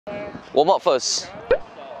Warm up first.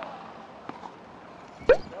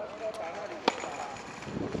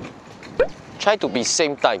 Try to be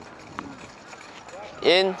same time.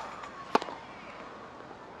 In.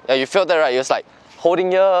 Yeah, you feel that, right? It's like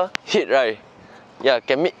holding your hit, right? Yeah,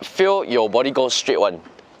 can feel your body go straight one.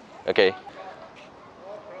 Okay.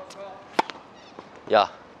 Yeah,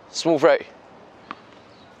 smooth, right?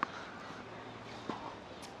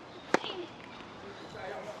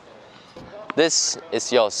 This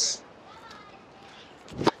is yours.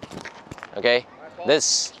 Okay,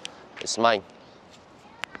 this is mine.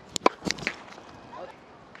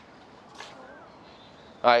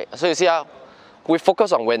 Alright, so you see how we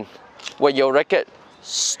focus on when your racket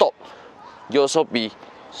stop, you also be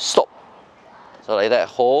stop. So like that,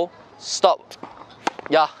 hold, stop.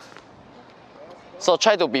 Yeah. So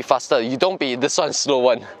try to be faster. You don't be this one slow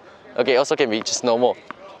one. Okay, also can be just normal.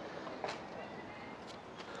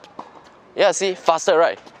 Yeah, see, faster,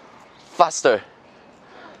 right? Faster.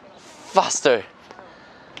 Faster.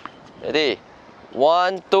 Ready?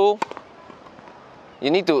 1, 2.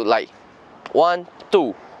 You need to like 1,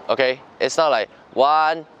 2. Okay? It's not like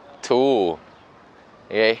 1, 2.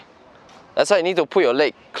 Okay? That's why you need to put your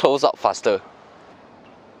leg close up faster.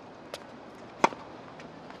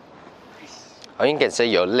 Or you can say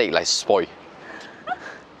your leg like spoil.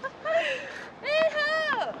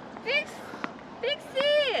 Fix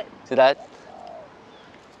it! See that?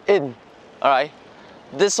 In. Alright.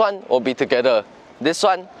 This one will be together. This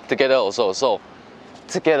one together also. So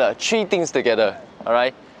together. 3 things together.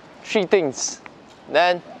 Alright? 3 things.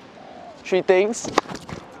 Then 3 things.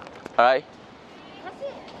 Alright?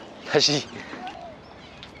 Kashi.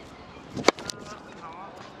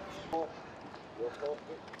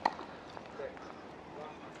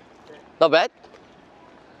 Not bad.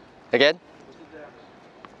 Again.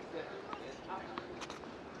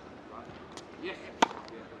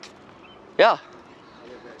 Yeah.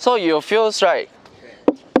 So you feels right.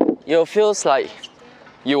 You feels like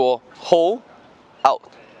you will hold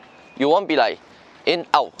out. You won't be like in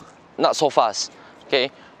out. Not so fast.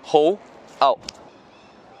 Okay. Hold out.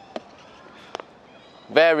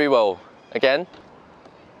 Very well. Again.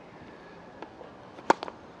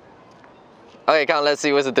 Okay, come on, let's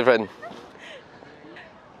see what's the difference.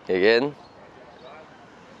 Again.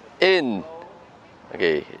 In.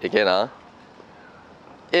 Okay, again,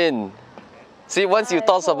 in. See, once you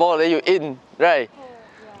toss the ball, then you in, right?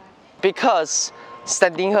 Because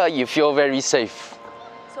standing here, you feel very safe.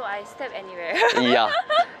 So I step anywhere. Yeah,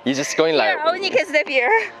 you're just going like. Here, only can step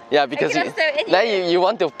here. Yeah, because then you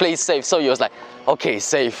want to play safe, so you're like, okay,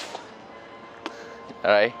 safe.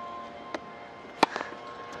 All right.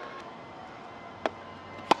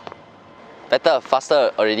 Better,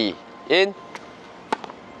 faster already. In.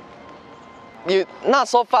 You not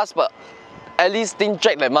so fast, but at least didn't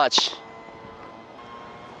drag that much.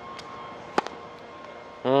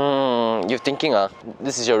 You're thinking,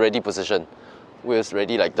 this is your ready position. Wheels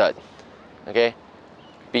ready like that. Okay?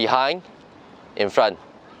 Behind, in front.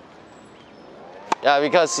 Yeah,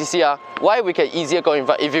 because you see, why we can easier go in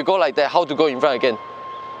front? If you go like that, how to go in front again?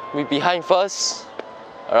 We behind first.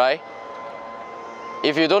 Alright?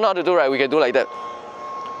 If you don't know how to do right, we can do like that.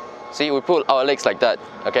 See, we put our legs like that.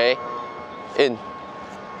 Okay? In.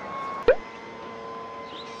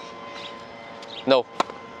 No.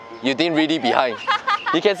 You didn't really behind.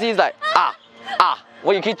 You can see it's like,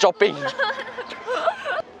 when you keep dropping.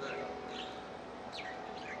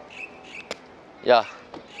 Yeah.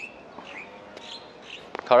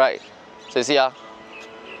 Correct. So you see,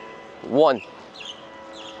 1.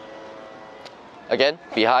 Again,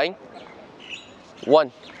 behind.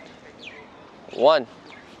 1. 1.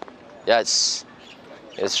 Yes.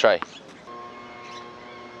 Let's try.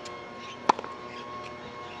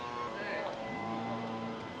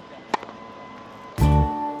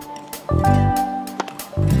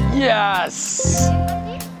 Yes!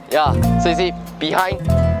 Yeah, so you see, behind,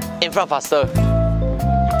 in front faster.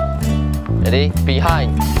 Ready?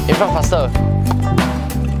 Behind, in front faster.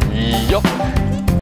 Yup.